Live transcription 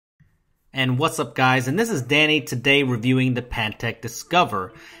And what's up, guys? And this is Danny today reviewing the Pantech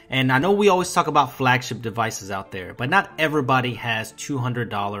Discover. And I know we always talk about flagship devices out there, but not everybody has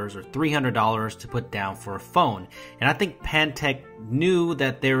 $200 or $300 to put down for a phone. And I think Pantech knew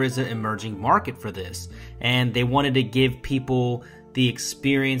that there is an emerging market for this, and they wanted to give people the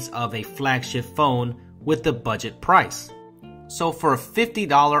experience of a flagship phone with the budget price. So for a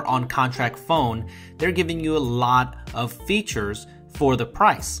 $50 on contract phone, they're giving you a lot of features for the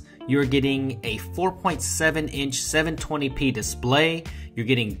price. You're getting a 4.7-inch 720p display, you're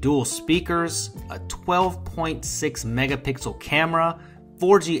getting dual speakers, a 12.6 megapixel camera,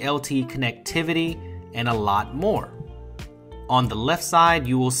 4G LTE connectivity, and a lot more. On the left side,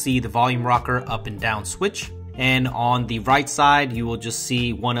 you will see the volume rocker up and down switch, and on the right side, you will just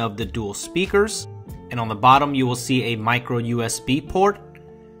see one of the dual speakers, and on the bottom, you will see a micro USB port.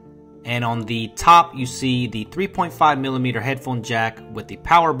 And on the top, you see the 3.5mm headphone jack with the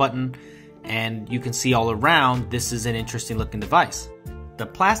power button, and you can see all around this is an interesting looking device. The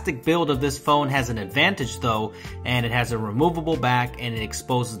plastic build of this phone has an advantage though, and it has a removable back and it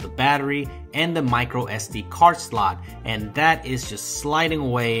exposes the battery and the micro SD card slot, and that is just sliding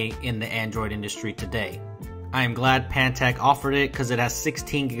away in the Android industry today. I am glad Pantech offered it because it has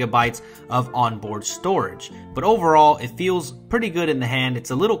 16 gigabytes of onboard storage. But overall, it feels pretty good in the hand.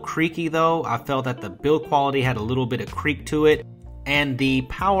 It's a little creaky though. I felt that the build quality had a little bit of creak to it. And the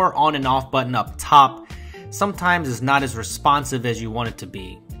power on and off button up top sometimes is not as responsive as you want it to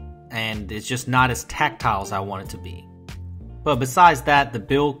be. And it's just not as tactile as I want it to be. But besides that, the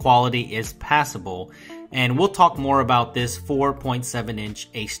build quality is passable. And we'll talk more about this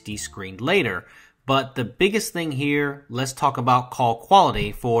 4.7-inch HD screen later. But the biggest thing here, let's talk about call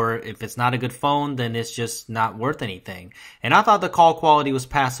quality. For if it's not a good phone, then it's just not worth anything. And I thought the call quality was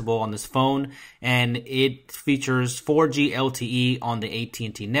passable on this phone, and it features 4G LTE on the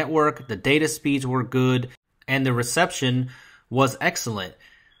AT&T network. The data speeds were good, and the reception was excellent.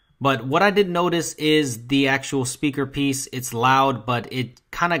 But what I did notice is the actual speaker piece. It's loud, but it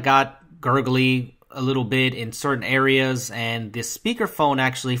kind of got gurgly a little bit in certain areas, and the speakerphone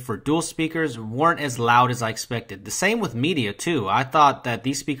actually for dual speakers weren't as loud as I expected. The same with media too. I thought that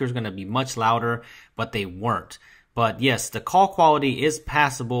these speakers are going to be much louder, but they weren't. But yes, the call quality is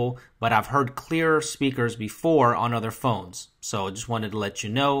passable, but I've heard clearer speakers before on other phones. So I just wanted to let you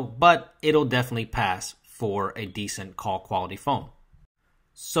know, but it'll definitely pass for a decent call quality phone.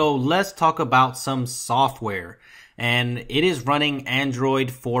 So let's talk about some software. And it is running Android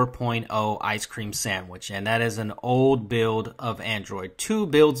 4.0 Ice Cream Sandwich, and that is an old build of Android, 2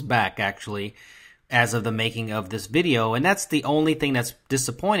 builds back actually, as of the making of this video. And that's the only thing that's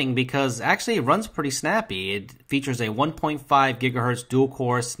disappointing, because actually it runs pretty snappy. It features a 1.5 gigahertz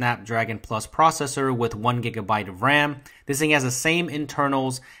dual-core Snapdragon Plus processor with 1 gigabyte of RAM. This thing has the same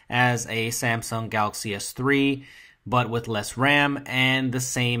internals as a Samsung Galaxy S3, but with less RAM, and the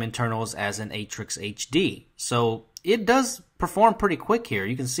same internals as an Atrix HD. So it does perform pretty quick here.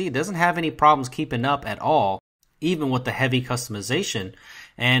 You can see it doesn't have any problems keeping up at all, even with the heavy customization.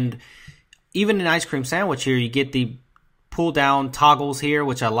 And even in Ice Cream Sandwich here, you get the pull down toggles here,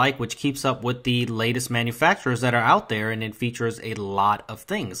 which I like, which keeps up with the latest manufacturers that are out there, and it features a lot of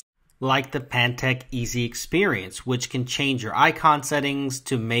things, like the Pantech Easy Experience, which can change your icon settings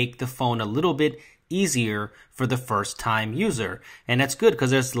to make the phone a little bit easier for the first time user. And that's good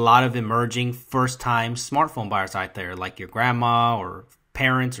because there's a lot of emerging first time smartphone buyers out there, like your grandma or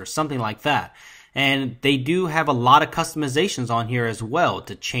parents or something like that. And they do have a lot of customizations on here as well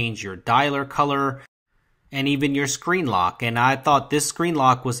to change your dialer color and even your screen lock. And I thought this screen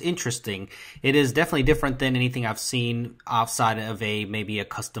lock was interesting. It is definitely different than anything I've seen outside of maybe a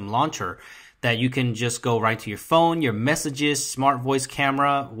custom launcher, that you can just go right to your phone, your messages, smart voice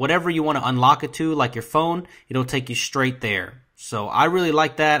camera, whatever you want to unlock it to, like your phone, it'll take you straight there. So I really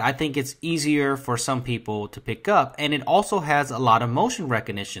like that. I think it's easier for some people to pick up, and it also has a lot of motion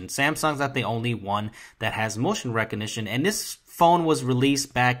recognition. Samsung's not the only one that has motion recognition, and this phone was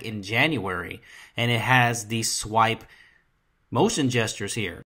released back in January, and it has these swipe motion gestures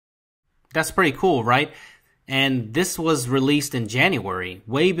here. That's pretty cool, right? And this was released in January,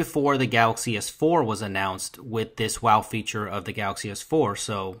 way before the Galaxy S4 was announced with this wow feature of the Galaxy S4.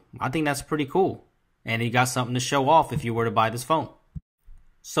 So I think that's pretty cool. And you got something to show off if you were to buy this phone.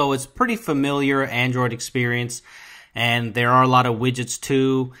 So it's pretty familiar Android experience. And there are a lot of widgets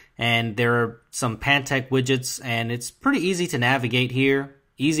too. And there are some Pantech widgets. And it's pretty easy to navigate here.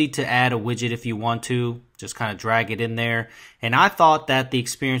 Easy to add a widget if you want to. Just kind of drag it in there. And I thought that the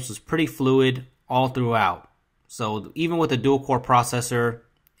experience was pretty fluid all throughout. So even with a dual-core processor,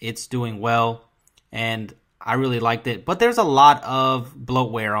 it's doing well. And I really liked it. But there's a lot of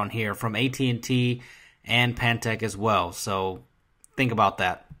bloatware on here from AT&T and Pantech as well. So think about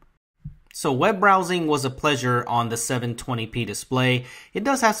that. So web browsing was a pleasure on the 720p display. It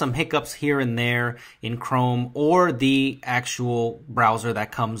does have some hiccups here and there in Chrome or the actual browser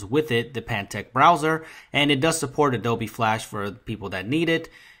that comes with it, the Pantech browser, and it does support Adobe Flash for people that need it.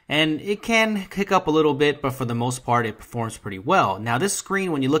 And it can hiccup a little bit, but for the most part, it performs pretty well. Now this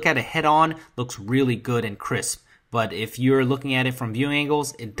screen, when you look at it head on, looks really good and crisp. But if you're looking at it from viewing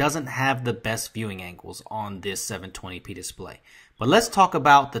angles, it doesn't have the best viewing angles on this 720p display. But let's talk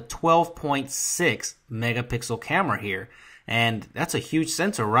about the 12.6 megapixel camera here. And that's a huge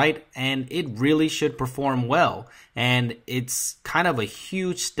sensor, right? And it really should perform well. And it's kind of a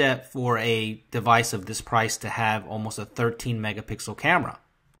huge step for a device of this price to have almost a 13 megapixel camera.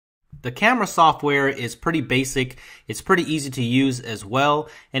 The camera software is pretty basic, it's pretty easy to use as well,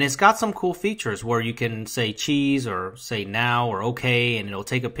 and it's got some cool features where you can say cheese or say now or okay and it'll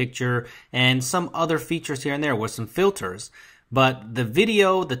take a picture, and some other features here and there with some filters. But the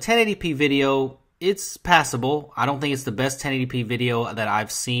video, the 1080p video, it's passable. I don't think it's the best 1080p video that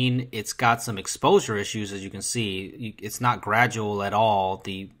I've seen. It's got some exposure issues, as you can see. It's not gradual at all.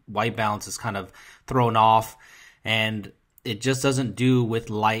 The white balance is kind of thrown off, and it just doesn't do with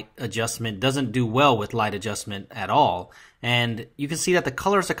light adjustment, doesn't do well with light adjustment at all. And you can see that the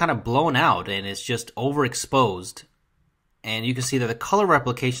colors are kind of blown out and it's just overexposed. And you can see that the color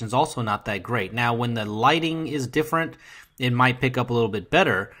replication is also not that great. Now, when the lighting is different, it might pick up a little bit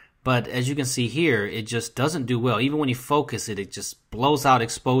better. But as you can see here, it just doesn't do well. Even when you focus it, it just blows out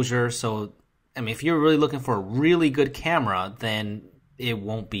exposure. So, I mean, if you're really looking for a really good camera, then it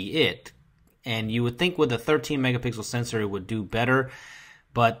won't be it. And you would think with a 13 megapixel sensor it would do better,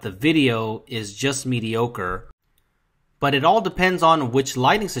 but the video is just mediocre. But it all depends on which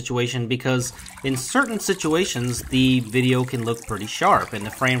lighting situation, because in certain situations the video can look pretty sharp and the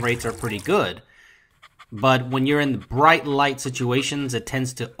frame rates are pretty good. But when you're in the bright light situations, it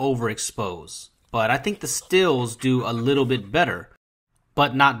tends to overexpose. But I think the stills do a little bit better,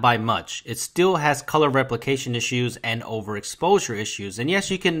 but not by much. It still has color replication issues and overexposure issues. And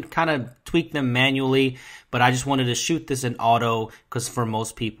yes, you can kind of tweak them manually, but I just wanted to shoot this in auto because for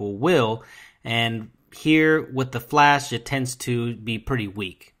most people will. And here with the flash, it tends to be pretty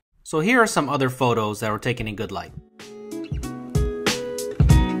weak. So here are some other photos that were taken in good light.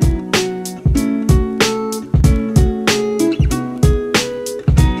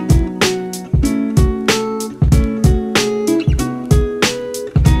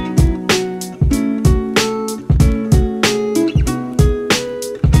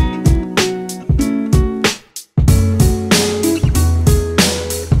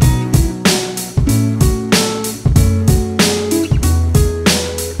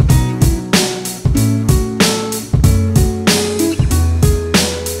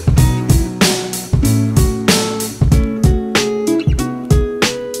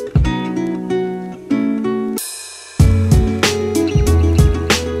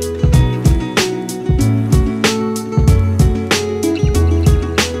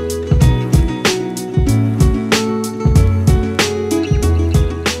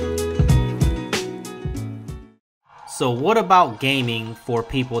 So what about gaming for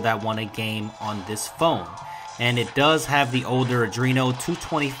people that want to game on this phone? And it does have the older Adreno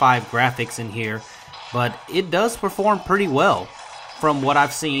 225 graphics in here, but it does perform pretty well. From what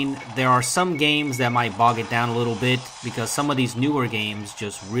I've seen, there are some games that might bog it down a little bit because some of these newer games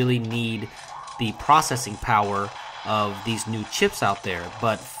just really need the processing power of these new chips out there.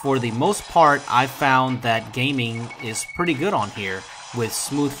 But for the most part, I've found that gaming is pretty good on here with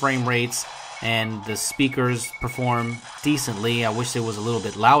smooth frame rates, and the speakers perform decently. I wish it was a little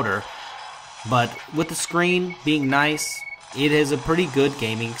bit louder, but with the screen being nice, it is a pretty good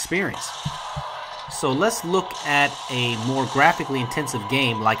gaming experience. So let's look at a more graphically intensive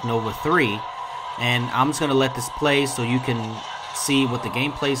game like Nova 3, and I'm just going to let this play so you can see what the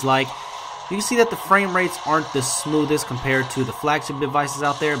gameplay is like. You can see that the frame rates aren't the smoothest compared to the flagship devices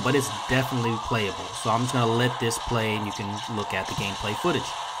out there, but it's definitely playable. So I'm just going to let this play and you can look at the gameplay footage.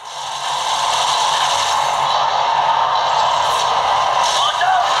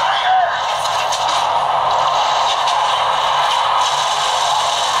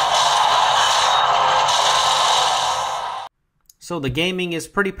 So the gaming is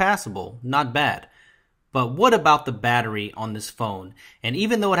pretty passable, not bad. But what about the battery on this phone? And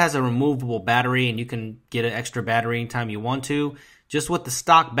even though it has a removable battery and you can get an extra battery anytime you want to, just with the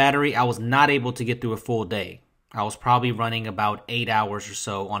stock battery, I was not able to get through a full day. I was probably running about 8 hours or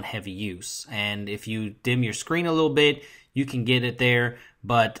so on heavy use. And if you dim your screen a little bit, you can get it there.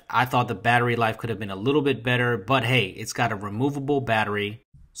 but I thought the battery life could have been a little bit better. But hey, it's got a removable battery,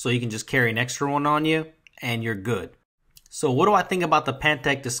 so you can just carry an extra one on you and you're good. So what do I think about the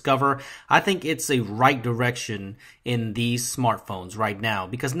Pantech Discover? I think it's a right direction in these smartphones right now,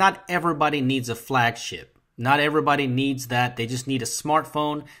 because not everybody needs a flagship. Not everybody needs that. They just need a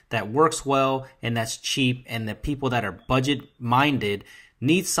smartphone that works well and that's cheap, and the people that are budget minded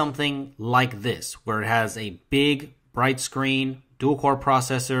need something like this, where it has a big, bright screen, dual-core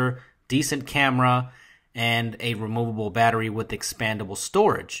processor, decent camera, and a removable battery with expandable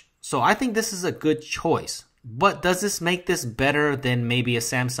storage. So I think this is a good choice. But does this make this better than maybe a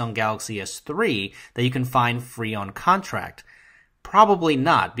Samsung Galaxy S3 that you can find free on contract? Probably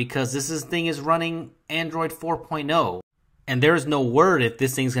not, because this thing is running Android 4.0. And there's no word if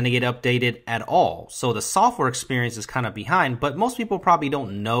this thing's going to get updated at all. So the software experience is kind of behind, but most people probably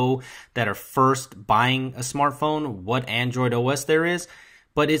don't know that are first buying a smartphone what Android OS there is.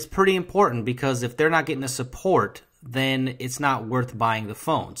 But it's pretty important, because if they're not getting the support, then it's not worth buying the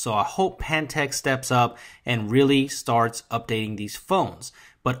phone. So I hope Pantech steps up and really starts updating these phones.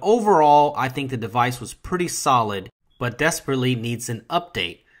 But overall, I think the device was pretty solid, but desperately needs an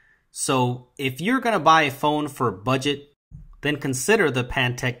update. So if you're going to buy a phone for budget, then consider the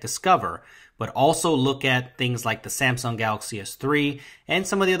Pantech Discover. But also look at things like the Samsung Galaxy S3 and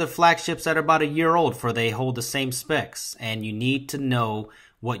some of the other flagships that are about a year old, for they hold the same specs. And you need to know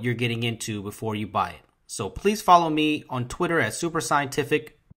what you're getting into before you buy it. So please follow me on Twitter at SuperScientific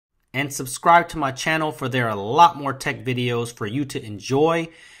and subscribe to my channel, for there are a lot more tech videos for you to enjoy.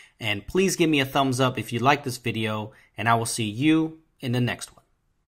 And please give me a thumbs up if you like this video, and I will see you in the next one.